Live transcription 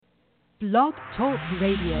Blog Talk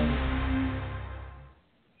Radio.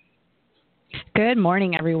 Good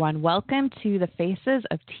morning, everyone. Welcome to the Faces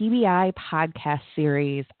of TBI podcast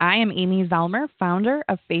series. I am Amy Zellmer, founder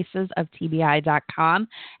of facesoftbi.com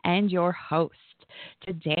and your host.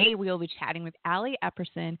 Today, we will be chatting with Allie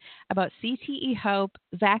Epperson about CTE Hope,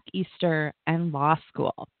 Zac Easter, and law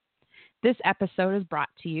school. This episode is brought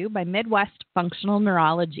to you by Midwest Functional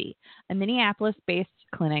Neurology, a Minneapolis-based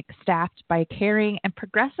clinic staffed by a caring and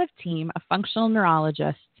progressive team of functional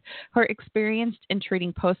neurologists who are experienced in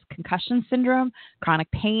treating post-concussion syndrome,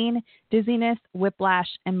 chronic pain, dizziness, whiplash,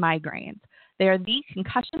 and migraines. They are the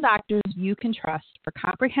concussion doctors you can trust for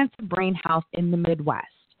comprehensive brain health in the Midwest.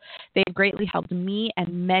 They have greatly helped me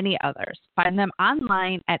and many others. Find them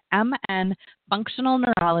online at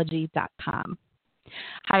mnfunctionalneurology.com.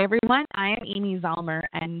 Hi, everyone. I am Amy Zellmer,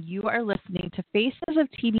 and you are listening to Faces of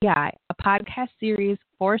TBI, a podcast series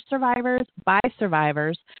for survivors by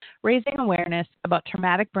survivors, raising awareness about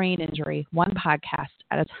traumatic brain injury, one podcast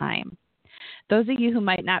at a time. Those of you who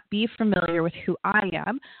might not be familiar with who I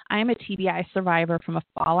am a TBI survivor from a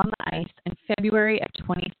fall on the ice in February of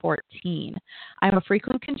 2014. I'm a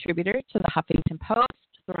frequent contributor to the Huffington Post,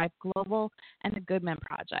 Thrive Global, and the Goodman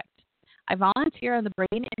Project. I volunteer on the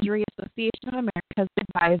Brain Injury Association of America's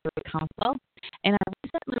Advisory Council, and I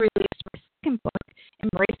recently released my second book,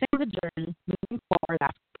 Embracing the Journey, Moving Forward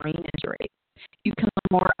After Brain Injury. You can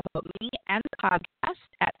learn more about me and the podcast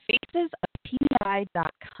at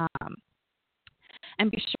facesoftbi.com. And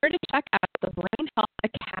be sure to check out the Brain Health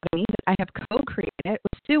Academy that I have co-created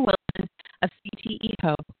with Sue Wilson of CTE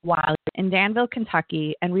Hope while in Danville,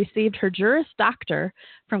 Kentucky, and received her Juris Doctor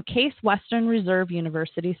from Case Western Reserve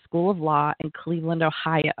University School of Law in Cleveland,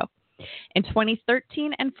 Ohio. In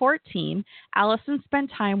 2013 and 14, Allison spent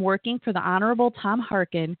time working for the Honorable Tom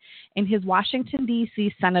Harkin in his Washington,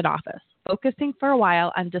 D.C. Senate office, focusing for a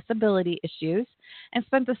while on disability issues, and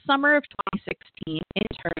spent the summer of 2016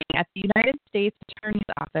 interning at the United States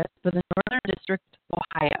Attorney's Office for the Northern District of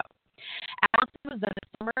Ohio. Allison was then a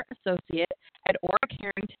summer associate at Orrick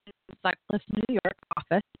Harrington's Sutcliffe, New York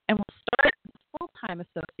office, and will start as a full-time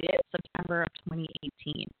associate in September of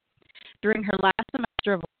 2018. During her last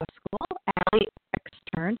semester of law school, Allie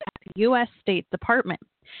externed at the U.S. State Department.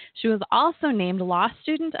 She was also named Law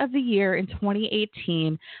Student of the Year in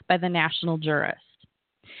 2018 by the National Jurist.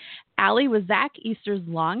 Allie was Zac Easter's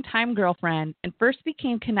longtime girlfriend and first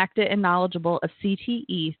became connected and knowledgeable of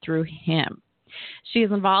CTE through him. She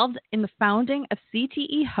is involved in the founding of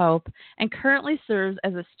CTE Hope and currently serves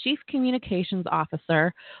as its Chief Communications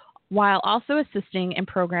Officer while also assisting in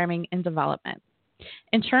programming and development.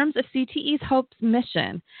 In terms of CTE Hope's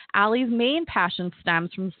mission, Allie's main passion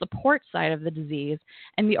stems from the support side of the disease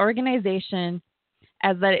and the organization,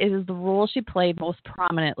 as that it is the role she played most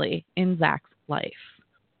prominently in Zac's life.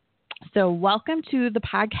 So welcome to the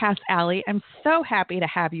podcast, Allie. I'm so happy to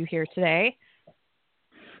have you here today.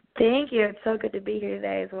 Thank you. It's so good to be here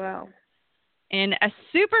today as well. And a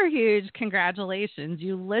super huge congratulations.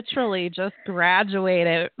 You literally just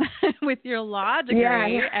graduated with your law degree.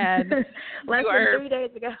 Yeah. And less than 3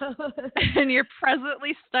 days ago. And you're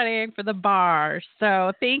presently studying for the bar.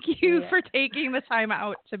 So thank you for taking the time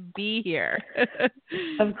out to be here.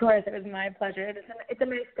 Of course. It was my pleasure. It's a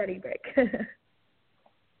nice study break.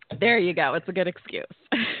 There you go. It's a good excuse.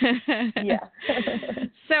 Yeah.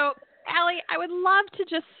 So, Allie, I would love to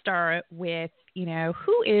just start with,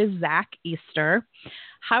 who is Zac Easter?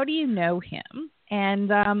 How do you know him? And,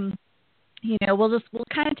 we'll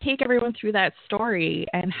kind of take everyone through that story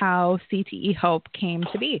and how CTE Hope came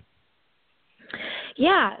to be.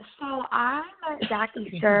 Yeah, so I met Zac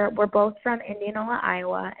Easter. We're both from Indianola,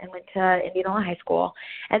 Iowa, and went to Indianola High School,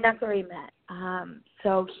 and that's where we met.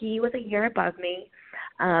 So he was a year above me.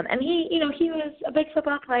 And he was a big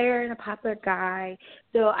football player and a popular guy.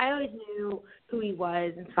 So I always knew who he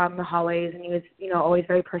was and saw him in the hallways, and he was, always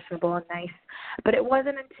very personable and nice. But it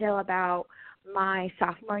wasn't until about my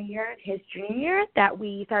sophomore year and his junior year that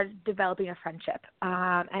we started developing a friendship.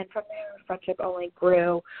 And from there, friendship only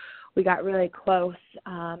grew. We got really close,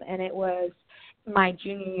 and it was my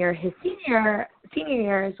junior year, his senior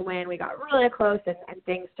year is when we got really close and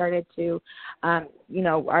things started to, our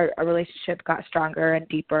relationship got stronger and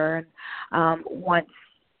deeper. And once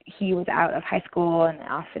he was out of high school and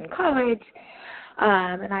off in college,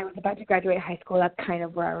 and I was about to graduate high school, that's kind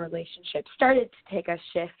of where our relationship started to take a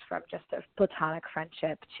shift from just a platonic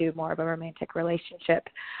friendship to more of a romantic relationship.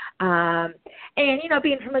 And,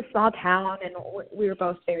 being from a small town, and we were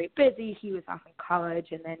both very busy. He was off in college,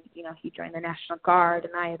 and then, he joined the National Guard,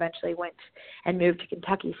 and I eventually went and moved to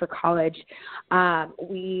Kentucky for college.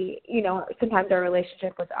 We, sometimes our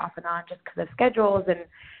relationship was off and on just because of schedules and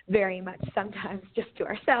very much sometimes just to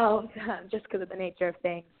ourselves, just because of the nature of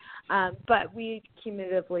things. But we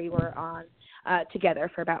cumulatively were on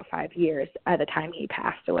together for about 5 years at the time he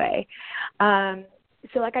passed away.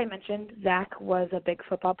 So like I mentioned, Zac was a big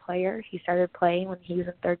football player. He started playing when he was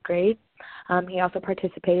in 3rd grade. He also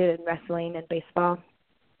participated in wrestling and baseball.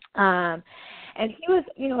 And he was,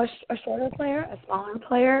 a shorter player, a smaller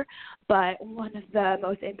player, but one of the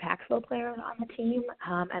most impactful players on the team.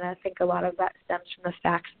 And I think a lot of that stems from the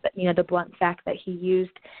fact that, the blunt fact that he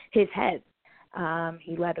used his head.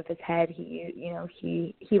 He led with his head. He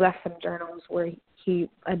left some journals where he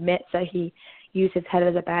admits that he used his head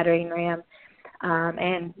as a battering ram.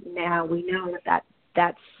 And now we know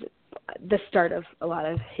that's the start of a lot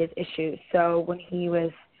of his issues. So when he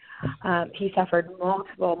suffered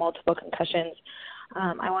multiple concussions.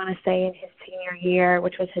 I want to say in his senior year,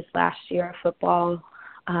 which was his last year of football,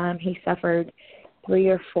 he suffered 3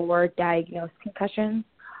 or 4 diagnosed concussions,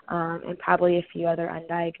 and probably a few other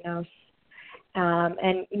undiagnosed.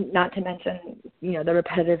 And not to mention, the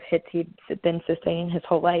repetitive hits he'd been sustaining his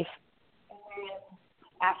whole life. And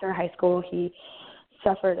after high school, he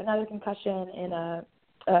suffered another concussion in a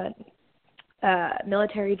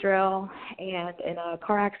military drill and in a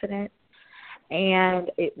car accident.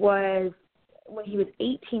 And it was when he was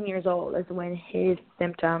 18 years old is when his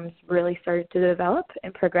symptoms really started to develop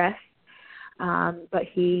and progress. But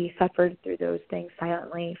he suffered through those things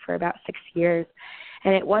silently for about 6 years.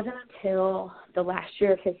 And it wasn't until the last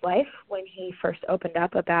year of his life when he first opened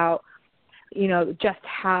up about, just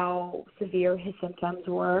how severe his symptoms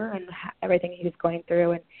were and everything he was going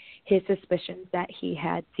through and his suspicions that he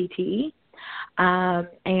had CTE.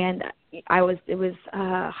 And I want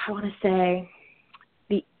to say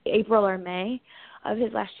the April or May of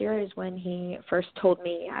his last year is when he first told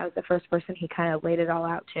me. I was the first person he kind of laid it all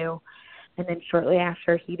out to. And then shortly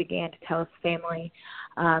after, he began to tell his family.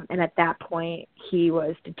 And at that point, he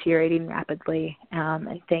was deteriorating rapidly,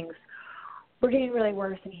 and things were getting really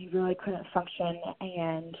worse, and he really couldn't function.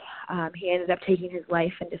 And he ended up taking his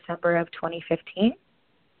life in December of 2015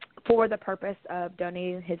 for the purpose of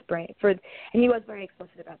donating his brain. And he was very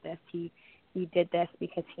explicit about this. He did this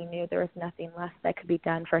because he knew there was nothing less that could be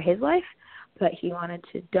done for his life, but he wanted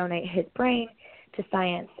to donate his brain to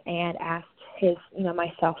science and asked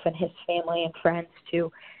myself and his family and friends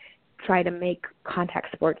to try to make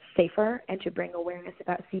contact sports safer and to bring awareness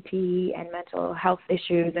about CTE and mental health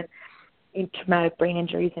issues and traumatic brain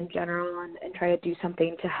injuries in general, and try to do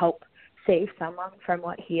something to help save someone from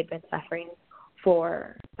what he had been suffering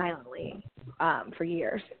for silently for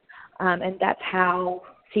years. And that's how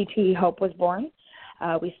CTE Hope was born.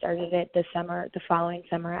 We started it the following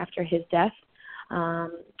summer after his death.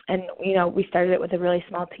 And we started it with a really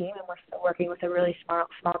small team, and we're still working with a really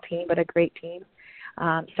small team, but a great team.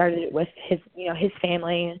 Started it with his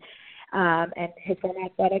family and his former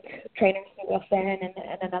athletic trainer, Sue Wilson, and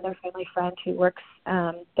another family friend who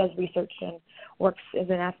does research and works as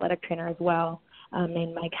an athletic trainer as well,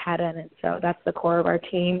 named Mike Haddon. And so that's the core of our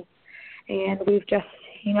team. And we've just,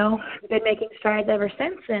 been making strides ever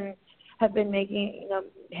since, and have been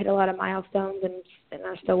hit a lot of milestones, and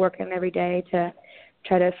are still working every day to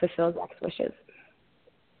try to fulfill Zac's wishes.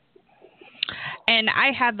 And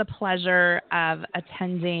I had the pleasure of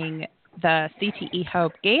attending the CTE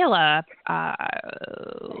Hope Gala.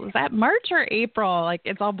 Was that March or April? Like,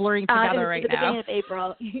 it's all blurring together right now. The beginning of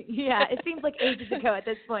April. Yeah, it seems like ages ago at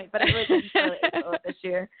this point, but it was in early April this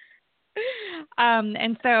year.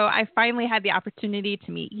 And so I finally had the opportunity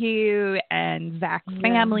to meet you and Zac's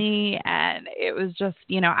family, and it was just,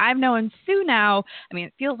 I've known Sue now. I mean,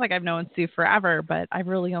 it feels like I've known Sue forever, but I've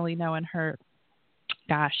really only known her,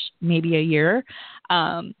 maybe a year.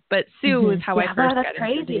 But Sue was how I first got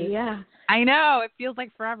introduced. Yeah. I know, it feels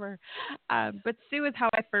like forever. But Sue is how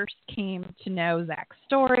I first came to know Zac's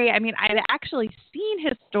story. I mean, I'd actually seen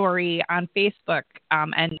his story on Facebook,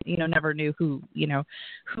 and, never knew who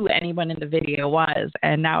anyone in the video was.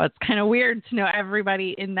 And now it's kind of weird to know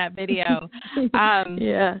everybody in that video.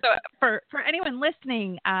 Yeah. So for anyone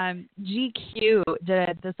listening, GQ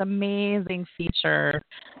did this amazing feature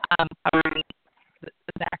around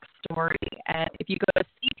Zac's story. And if you go to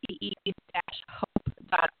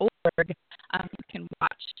CTE-Hope.org, you can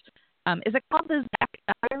watch. Is it called the Zac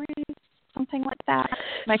Diaries? Something like that?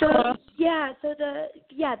 So the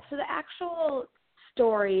actual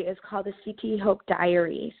story is called the CTE Hope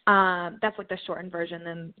Diaries. That's like the shortened version.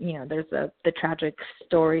 Then there's the tragic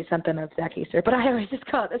story, something of Zac Easter. But I always just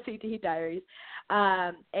call it the CTE Diaries.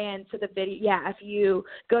 And so the video, yeah, if you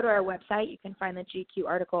go to our website, you can find the GQ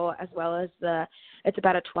article as well as it's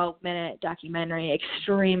about a 12-minute documentary,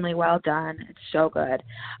 extremely well done. It's so good.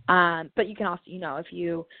 But you can also, if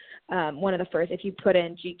you, if you put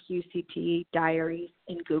in GQ CTE diaries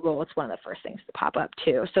in Google, it's one of the first things to pop up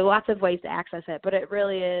too. So lots of ways to access it, but it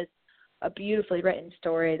really is a beautifully written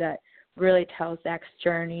story that really tells Zac's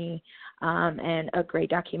journey, and a great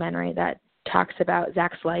documentary that talks about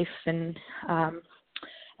Zac's life and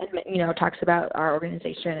talks about our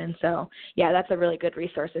organization. And so, yeah, that's a really good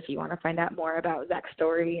resource if you want to find out more about Zac's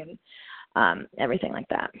story and everything like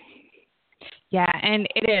that. Yeah, and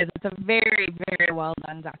it is. It's a very, very well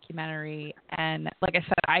done documentary. And like I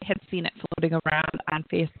said, I had seen it floating around on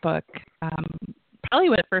Facebook probably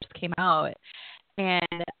when it first came out.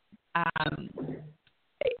 And,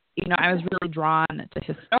 I was really drawn to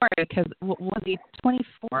his story because was he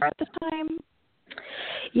 24 at the time?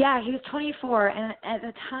 Yeah, he was 24, and at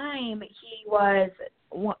the time he was,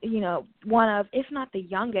 one of, if not the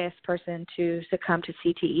youngest person to succumb to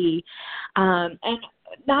CTE. And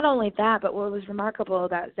not only that, but what was remarkable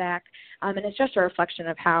about Zac, and it's just a reflection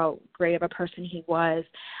of how great of a person he was,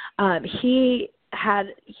 he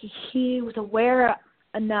was aware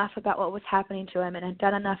enough about what was happening to him and had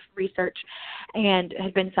done enough research and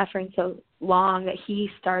had been suffering so long that he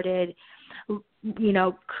started,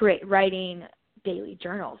 writing daily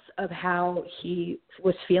journals of how he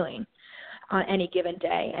was feeling on any given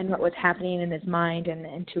day and what was happening in his mind and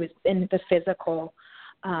in the physical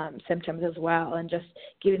symptoms as well, and just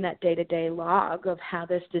giving that day-to-day log of how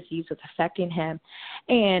this disease was affecting him.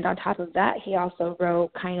 And on top of that, he also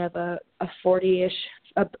wrote kind of a 40-ish,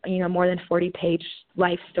 more than 40-page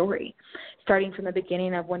life story, starting from the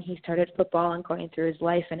beginning of when he started football and going through his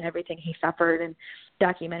life and everything he suffered and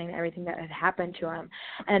documenting everything that had happened to him.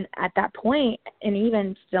 And at that point, and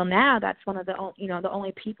even still now, that's one of the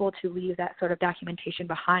only people to leave that sort of documentation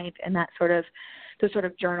behind, and that the sort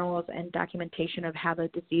of journals and documentation of how the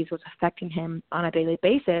disease was affecting him on a daily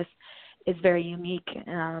basis is very unique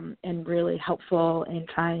and really helpful in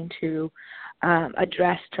trying to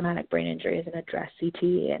address traumatic brain injuries and address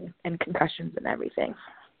CTE and concussions and everything.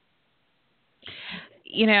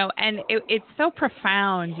 And it's so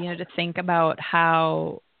profound, to think about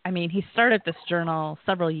how, he started this journal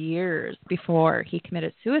several years before he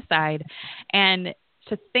committed suicide. And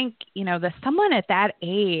to think, that someone at that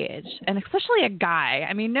age, and especially a guy,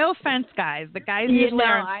 no offense, guys, but guys usually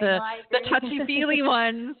aren't the touchy-feely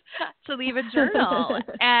ones to leave a journal.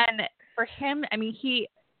 And for him, he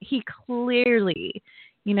clearly,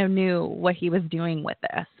 knew what he was doing with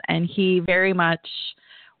this. And he very much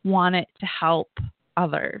wanted to help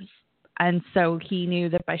others. And so he knew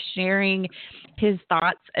that by sharing his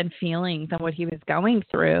thoughts and feelings and what he was going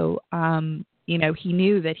through, he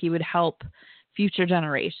knew that he would help future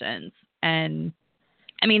generations. And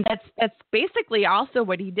that's basically also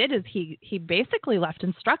what he did, is he basically left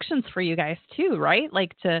instructions for you guys too, right?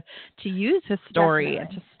 Like to use his story.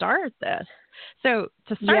 Definitely. And to start this. So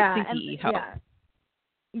to start CTE Hope.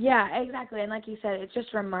 Yeah, exactly. And like you said, it's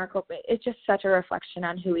just remarkable. It's just such a reflection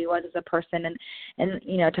on who he was as a person, and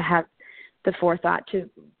to have the forethought to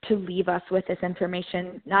leave us with this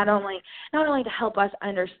information, not only to help us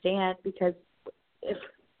understand, because if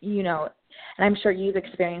and I'm sure you've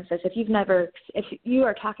experienced this, if you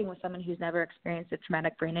are talking with someone who's never experienced a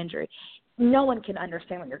traumatic brain injury, no one can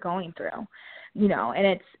understand what you're going through,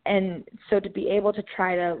 and so to be able to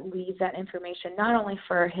try to leave that information, not only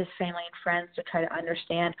for his family and friends to try to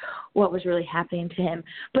understand what was really happening to him,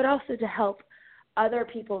 but also to help other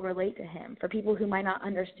people relate to him, for people who might not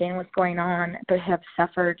understand what's going on but have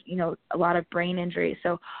suffered, a lot of brain injuries.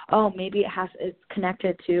 So, maybe it's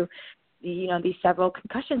connected to these several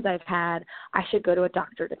concussions I've had, I should go to a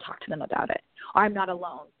doctor to talk to them about it. Or I'm not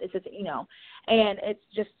alone. This is, and it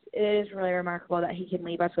is really remarkable that he can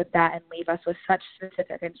leave us with that and leave us with such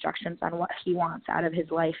specific instructions on what he wants out of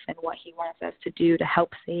his life and what he wants us to do to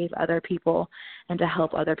help save other people and to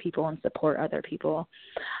help other people and support other people.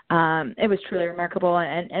 It was truly remarkable.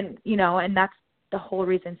 And that's the whole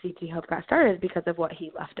reason CTE Hope got started, is because of what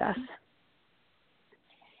he left us.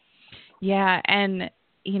 Yeah. And,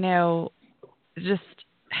 just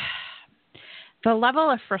the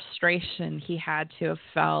level of frustration he had to have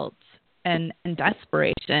felt and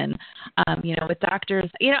desperation, with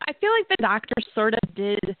doctors. I feel like the doctors sort of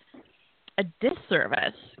did a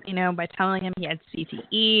disservice, by telling him he had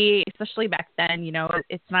CTE, especially back then.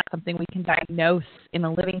 It's not something we can diagnose in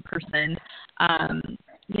a living person, and,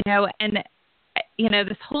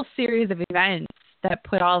 this whole series of events that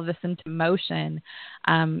put all of this into motion,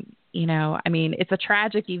 it's a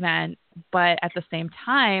tragic event, But at the same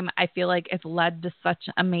time, I feel like it's led to such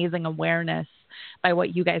amazing awareness by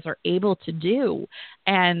what you guys are able to do.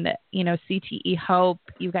 And, CTE Hope,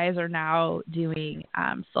 you guys are now doing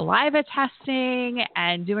saliva testing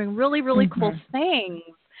and doing really, really cool things.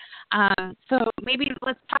 So maybe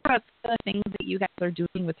let's talk about some of the things that you guys are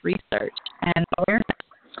doing with research and awareness.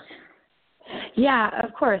 Yeah,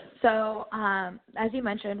 of course. So, as you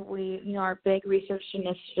mentioned, our big research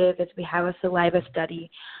initiative is we have a saliva study,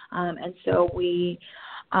 and so we're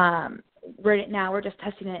just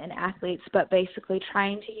testing it in athletes, but basically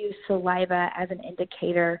trying to use saliva as an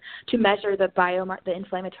indicator to measure the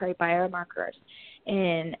inflammatory biomarkers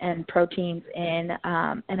and proteins in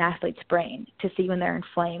an athlete's brain to see when they're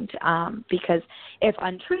inflamed, because if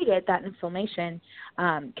untreated, that inflammation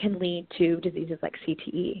can lead to diseases like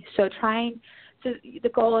CTE. So the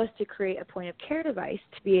goal is to create a point of care device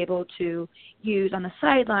to be able to use on the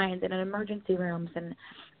sidelines and in emergency rooms and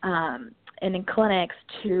in clinics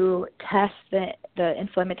to test the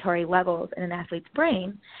inflammatory levels in an athlete's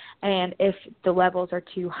brain. And if the levels are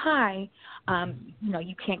too high,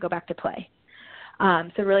 you can't go back to play.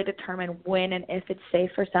 So really determine when and if it's safe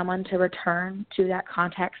for someone to return to that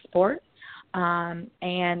contact sport.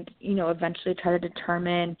 And, eventually try to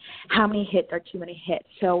determine how many hits are too many hits.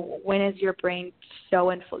 So when is your brain so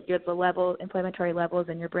inflammatory levels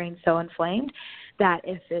in your brain so inflamed that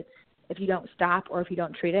if you don't stop or if you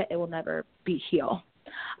don't treat it, it will never be healed.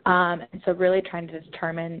 And so really trying to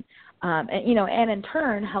determine, and in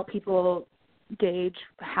turn help people gauge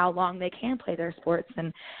how long they can play their sports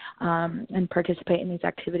and participate in these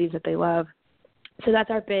activities that they love. So that's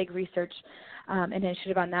our big research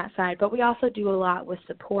initiative on that side. But we also do a lot with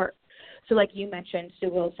support. So like you mentioned, Sue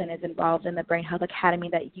Wilson is involved in the Brain Health Academy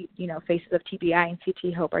that, Faces of TBI and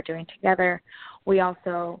CTE Hope are doing together. We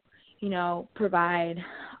also, provide,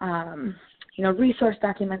 resource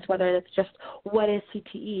documents, whether it's just what is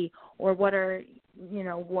CTE or what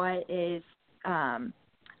is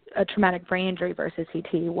a traumatic brain injury versus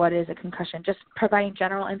CTE, what is a concussion, just providing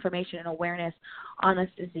general information and awareness on this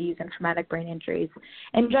disease and traumatic brain injuries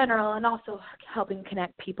in general, and also helping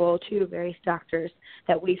connect people to various doctors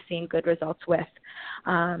that we've seen good results with,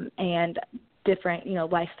 and different,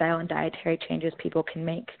 lifestyle and dietary changes people can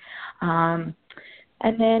make.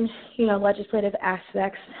 And then, legislative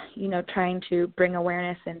aspects, trying to bring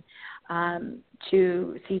awareness and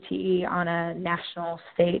to CTE on a national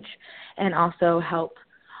stage, and also help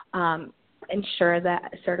ensure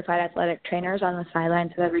that certified athletic trainers on the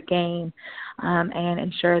sidelines of every game, and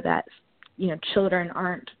ensure that, children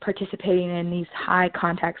aren't participating in these high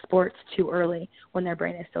contact sports too early when their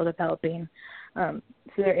brain is still developing. So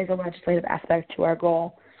there is a legislative aspect to our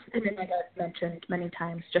goal. And then, like I've mentioned many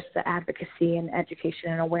times, just the advocacy and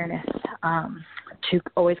education and awareness, to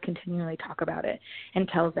always continually talk about it and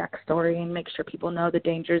tell Zac's story and make sure people know the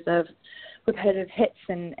dangers of repetitive hits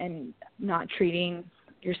and not treating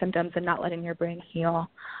your symptoms and not letting your brain heal.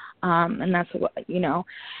 And that's what,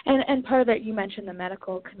 and part of it, you mentioned the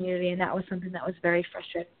medical community, and that was something that was very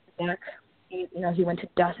frustrating for Zac. He went to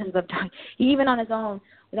dozens of doctors, even on his own,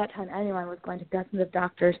 without telling anyone, was going to dozens of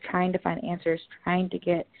doctors trying to find answers, trying to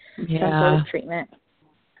get some sort of treatment.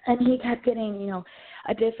 And he kept getting,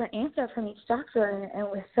 a different answer from each doctor, and it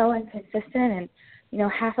was so inconsistent. And,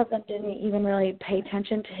 half of them didn't even really pay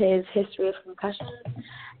attention to his history of concussions.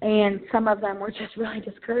 And some of them were just really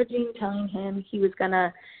discouraging, telling him he was going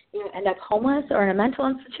to end up homeless or in a mental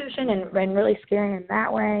institution, and really scaring him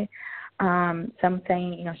that way. Some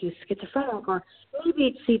saying, he's schizophrenic, or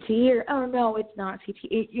maybe it's CTE, or, oh, no, it's not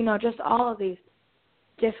CTE, just all of these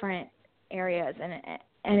different areas.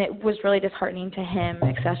 And it was really disheartening to him,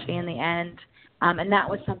 especially in the end. And that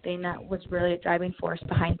was something that was really a driving force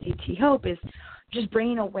behind CTE Hope, is just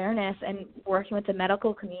bringing awareness and working with the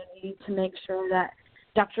medical community to make sure that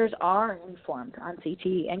doctors are informed on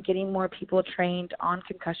CTE and getting more people trained on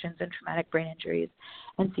concussions and traumatic brain injuries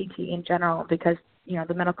and CTE in general, because,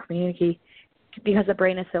 the medical community, because the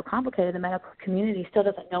brain is so complicated, the medical community still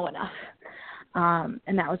doesn't know enough.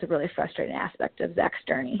 And that was a really frustrating aspect of Zac's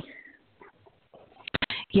journey.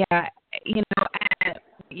 Yeah, and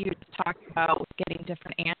you talked about getting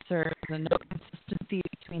different answers and no consistency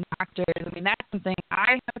between doctors. I mean, that's something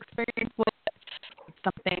I have experience with. It's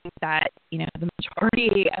something that, the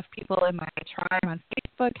majority of people in my tribe on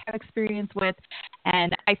Facebook have experience with.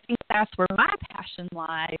 And I think that's where my passion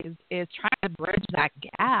lies, is trying to bridge that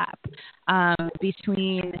gap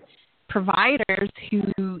between providers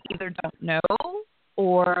who either don't know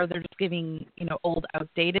or they're just giving, old,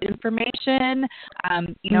 outdated information.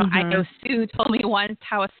 I know Sue told me once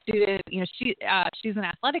how a student, she's an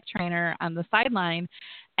athletic trainer on the sideline,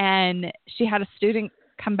 and she had a student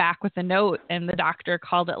come back with a note, and the doctor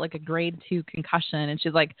called it like a grade 2 concussion. And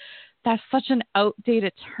she's like, that's such an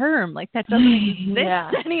outdated term. Like, that doesn't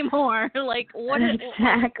exist anymore. Like, what is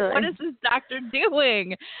this doctor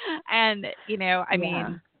doing? And, you know, I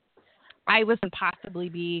mean, I wasn't possibly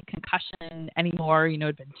be concussion anymore. You know,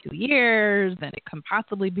 it'd been 2 years, and it couldn't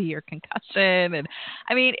possibly be your concussion. And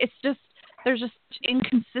I mean, it's just, there's just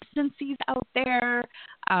inconsistencies out there,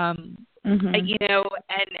 you know,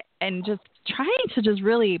 and just trying to just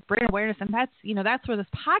really bring awareness. And that's, you know, that's where this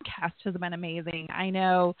podcast has been amazing. I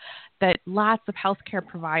know that lots of healthcare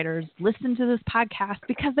providers listen to this podcast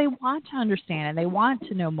because they want to understand and they want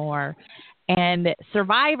to know more. And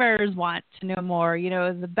survivors want to know more. You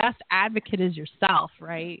know, the best advocate is yourself,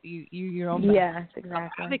 right? You're your own best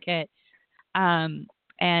advocate.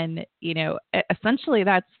 And, you know, essentially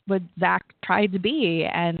that's what Zac tried to be,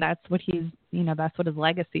 and that's what he's, you know, that's what his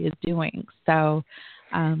legacy is doing. So,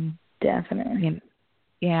 definitely. You know,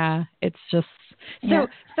 yeah, it's just, so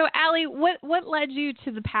Allie, what led you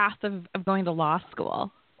to the path of going to law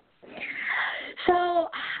school? So,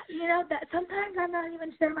 you know, that sometimes I'm not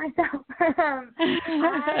even sure myself.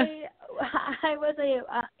 I was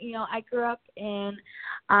you know, I grew up in,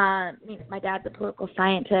 my dad's a political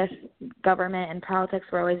scientist. Government and politics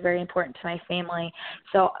were always very important to my family.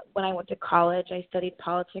 So when I went to college, I studied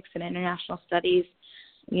politics and international studies.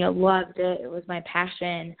 You know, loved it. It was my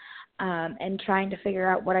passion. And trying to figure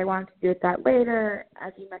out what I wanted to do with that later.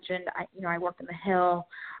 As you mentioned, I worked in the Hill.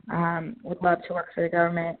 Would love to work for the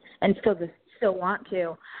government, and still want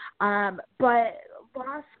to. But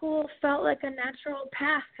law school felt like a natural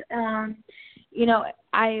path. You know,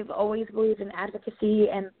 I've always believed in advocacy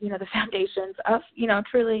and, you know, the foundations of, you know,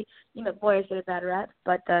 truly, you know, lawyers get a bad rep,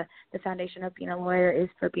 but the foundation of being a lawyer is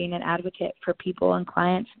for being an advocate for people and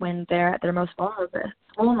clients when they're at their most vulnerable.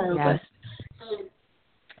 Yes.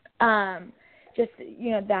 Just,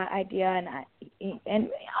 you know, that idea, and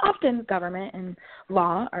often government and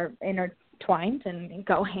law are intertwined and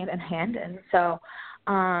go hand in hand, and so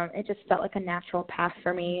it just felt like a natural path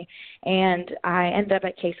for me. And I ended up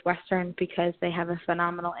at Case Western because they have a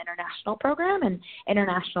phenomenal international program, and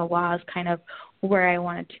international law is kind of where I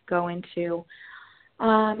wanted to go into.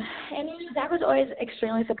 And Zac was always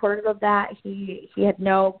extremely supportive of that. He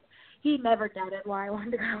never doubted why I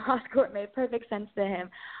wanted to go to law school. It made perfect sense to him.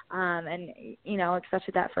 And, you know,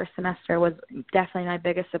 especially that first semester was definitely my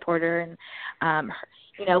biggest supporter. And,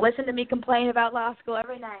 you know, listen to me complain about law school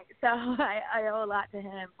every night. So I owe a lot to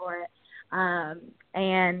him for it.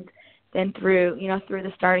 And then through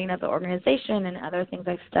the starting of the organization and other things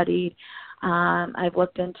I've studied, I've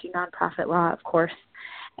looked into nonprofit law, of course.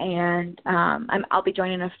 And I'll be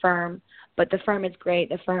joining a firm. But the firm is great.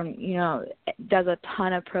 The firm, you know, does a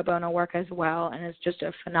ton of pro bono work as well, and is just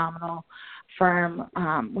a phenomenal firm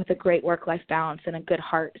with a great work-life balance and a good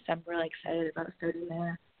heart. So I'm really excited about starting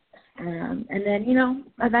there. And then, you know,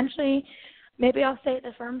 eventually maybe I'll stay at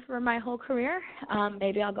the firm for my whole career.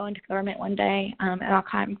 Maybe I'll go into government one day, and I'll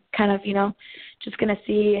kind of, you know, just going to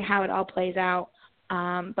see how it all plays out.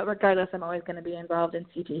 But regardless, I'm always going to be involved in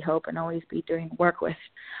CTE Hope and always be doing work with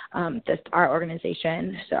our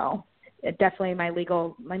organization. So definitely my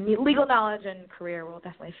legal knowledge and career will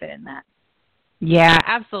definitely fit in that. Yeah,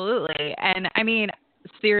 absolutely. And I mean,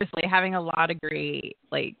 seriously, having a law degree,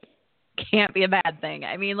 like, can't be a bad thing.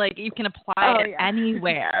 I mean, like, you can apply it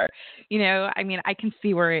anywhere. You know, I mean, I can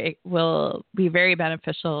see where it will be very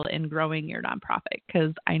beneficial in growing your nonprofit,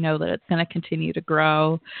 because I know that it's going to continue to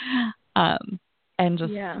grow. And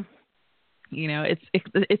just, you know,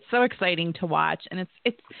 it's so exciting to watch. And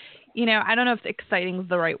it's, you know, I don't know if exciting is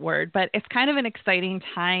the right word, but it's kind of an exciting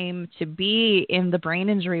time to be in the brain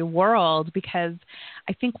injury world, because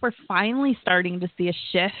I think we're finally starting to see a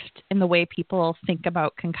shift in the way people think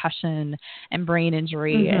about concussion and brain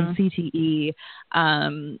injury and CTE.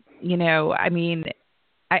 You know, I mean,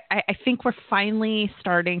 I think we're finally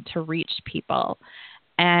starting to reach people,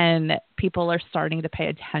 and people are starting to pay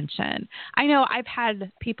attention. I know I've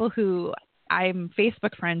had people who I'm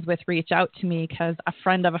Facebook friends with reach out to me because a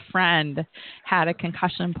friend of a friend had a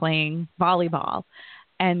concussion playing volleyball,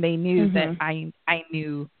 and they knew that I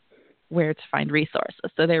knew where to find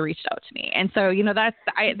resources. So they reached out to me. And so, you know,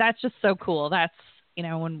 that's just so cool. That's, you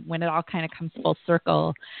know, when it all kind of comes full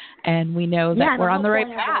circle and we know that we're on the right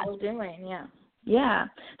path. Yeah.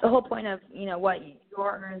 The whole point of, you know, what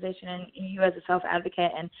your organization and you as a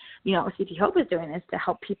self-advocate and, you know, what CTE Hope is doing is to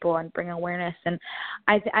help people and bring awareness. And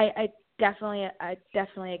I definitely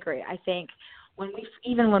agree. I think when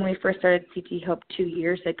we first started CTE Hope 2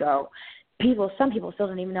 years ago, some people still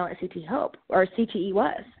didn't even know what CTE Hope or CTE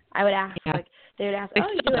was. I would ask, like, they would ask, They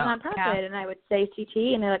oh, you still do a don't. nonprofit, Yeah. and I would say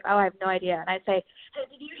CTE, and they're like, oh, I have no idea. And I'd say, hey,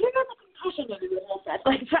 did you hear about the concussion movie with Will Smith?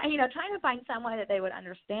 Like, trying to find some way that they would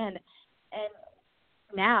understand. And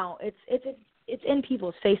now it's in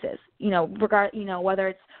people's faces, whether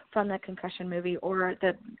it's from the concussion movie or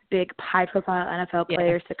the big high-profile NFL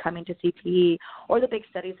players succumbing to CTE or the big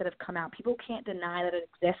studies that have come out. People can't deny that it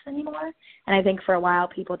exists anymore. And I think for a while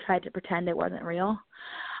people tried to pretend it wasn't real.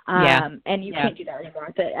 And you can't do that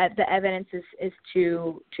anymore. The evidence is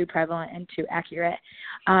too prevalent and too accurate.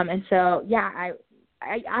 And so,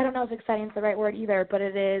 I don't know if exciting is the right word either, but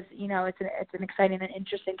it is, it's an exciting and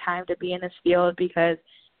interesting time to be in this field because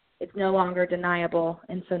it's no longer deniable.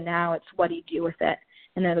 And so now it's what do you do with it?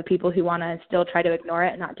 And there are the people who want to still try to ignore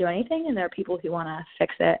it and not do anything, and there are people who want to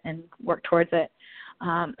fix it and work towards it.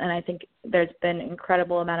 And I think there's been an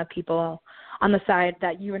incredible amount of people on the side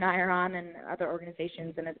that you and I are on and other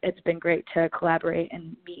organizations, and it's been great to collaborate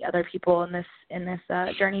and meet other people in this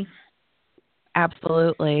journey.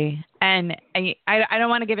 Absolutely. And I don't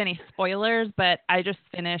want to give any spoilers, but I just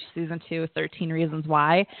finished season 2 of 13 Reasons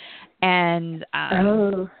Why. And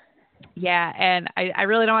and I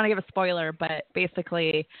really don't want to give a spoiler, but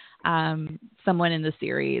basically someone in the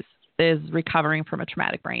series is recovering from a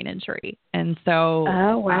traumatic brain injury. And so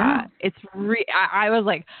it's I was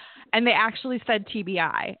like, and they actually said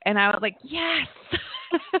TBI, and I was like, yes.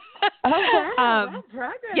 That's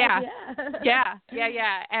progress.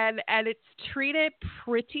 And it's treated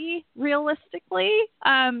pretty realistically.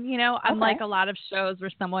 Unlike a lot of shows where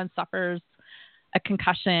someone suffers a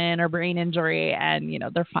concussion or brain injury and,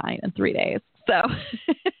 they're fine in 3 days. So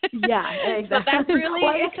exactly. So that's really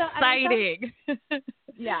exciting.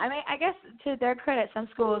 I guess to their credit, some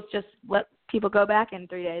schools just let people go back in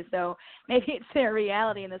 3 days. So maybe it's their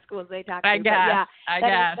reality in the schools they talk to. I guess.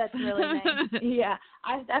 That's really nice.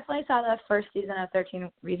 I definitely saw the first season of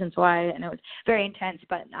 13 Reasons Why, and it was very intense,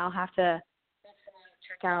 but I'll have to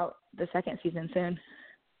check out the second season soon.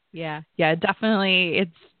 Yeah, definitely.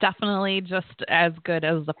 It's definitely just as good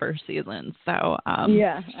as the first season. So I'm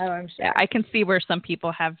sure. Yeah, I can see where some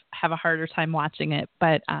people have a harder time watching it,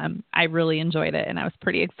 but I really enjoyed it, and I was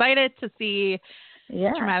pretty excited to see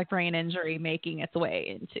traumatic brain injury making its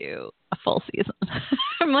way into a full season.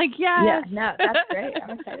 I'm like, no, that's great.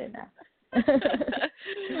 I'm excited now.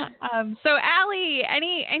 So Allie,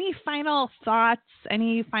 any final thoughts?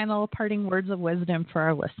 Any final parting words of wisdom for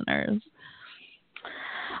our listeners?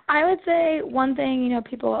 I would say one thing,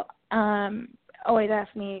 people always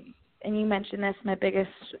ask me, and you mentioned this, my biggest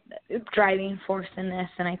driving force in this,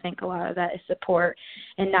 and I think a lot of that is support,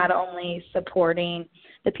 and not only supporting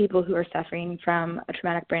the people who are suffering from a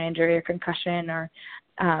traumatic brain injury or concussion or,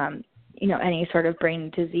 any sort of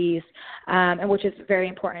brain disease, and which is very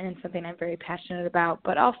important and something I'm very passionate about,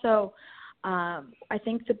 but also I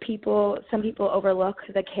think some people overlook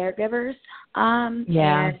the caregivers.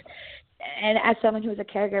 And as someone who is a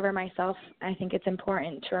caregiver myself, I think it's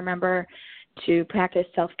important to remember to practice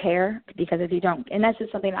self-care, because if you don't, and this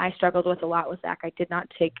is something I struggled with a lot with Zac. I did not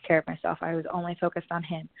take care of myself. I was only focused on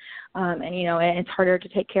him. And it's harder to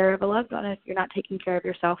take care of a loved one if you're not taking care of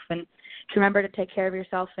yourself, and to remember to take care of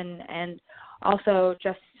yourself, and also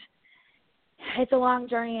just, it's a long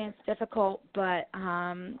journey and it's difficult, but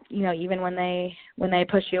even when they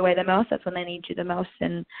push you away the most, that's when they need you the most.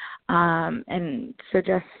 And so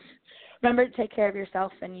just remember to take care of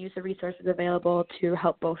yourself and use the resources available to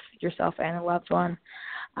help both yourself and a loved one.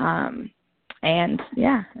 And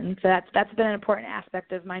so that's been an important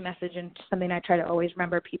aspect of my message, and something I try to always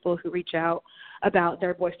remember people who reach out about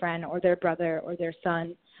their boyfriend or their brother or their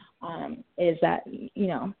son, is that,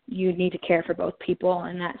 you need to care for both people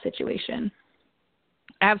in that situation.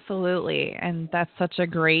 Absolutely. And that's such a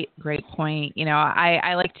great point.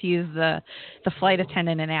 I like to use the flight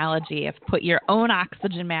attendant analogy of put your own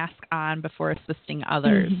oxygen mask on before assisting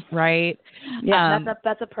others, right? Yeah,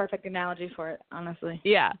 that's a perfect analogy for it, honestly.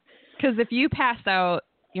 Yeah, because if you pass out,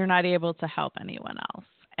 you're not able to help anyone else.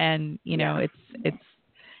 And,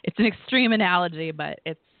 it's an extreme analogy, but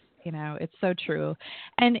it's so true.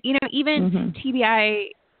 And, even TBI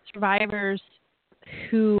survivors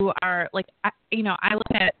who are like, I look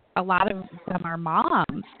at a lot of them are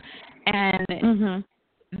moms, and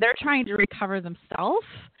they're trying to recover themselves,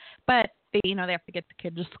 but they have to get the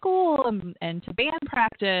kid to school and to band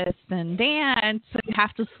practice and dance. So you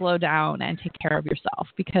have to slow down and take care of yourself,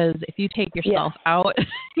 because if you take yourself out,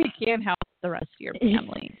 you can't help the rest of your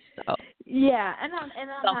family. So Yeah, and on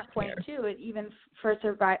that point Self-care. too, even for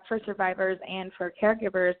survivors and for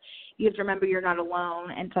caregivers, you have to remember you're not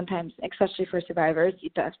alone. And sometimes, especially for survivors,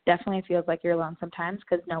 it definitely feels like you're alone sometimes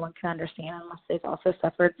because no one can understand unless they've also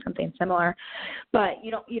suffered something similar. But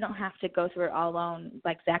you don't have to go through it all alone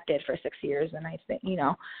like Zac did for 6 years. And I think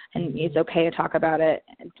and it's okay to talk about it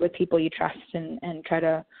with people you trust and try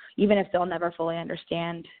to, even if they'll never fully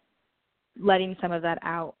understand, letting some of that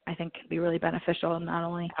out, I think, can be really beneficial, not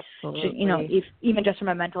only, even just from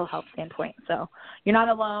a mental health standpoint. So you're not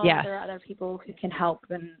alone. Yes. There are other people who can help,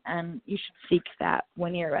 and you should seek that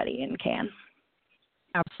when you're ready and can.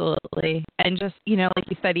 Absolutely. And just, like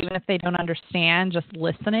you said, even if they don't understand, just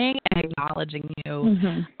listening and acknowledging you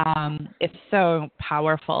is so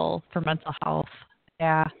powerful for mental health.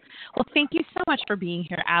 Yeah. Well, thank you so much for being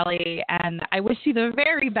here, Allie, and I wish you the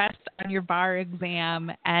very best on your bar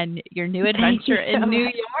exam and your new adventure in New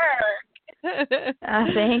York.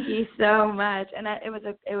 Thank you so much, and it was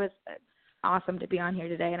awesome to be on here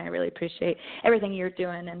today, and I really appreciate everything you're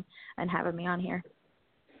doing and having me on here.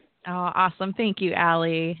 Oh, awesome. Thank you,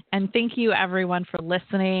 Allie. And thank you, everyone, for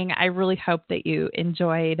listening. I really hope that you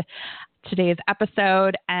enjoyed today's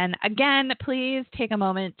episode. And again, please take a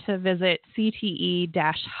moment to visit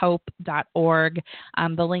CTE-Hope.org.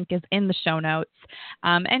 The link is in the show notes.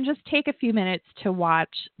 And just take a few minutes to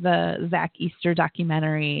watch the Zac Easter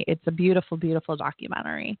documentary. It's a beautiful, beautiful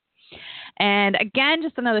documentary. And again,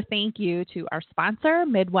 just another thank you to our sponsor,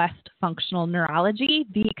 Midwest Functional Neurology,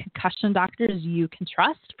 the concussion doctors you can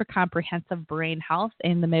trust for comprehensive brain health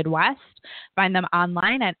in the Midwest. Find them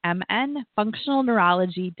online at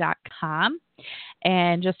mnfunctionalneurology.com.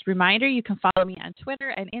 And just a reminder, you can follow me on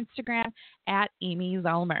Twitter and Instagram at Amy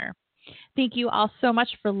Zellmer. Thank you all so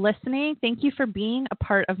much for listening. Thank you for being a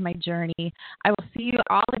part of my journey. I will see you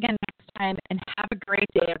all again next time, and have a great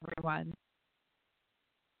day, everyone.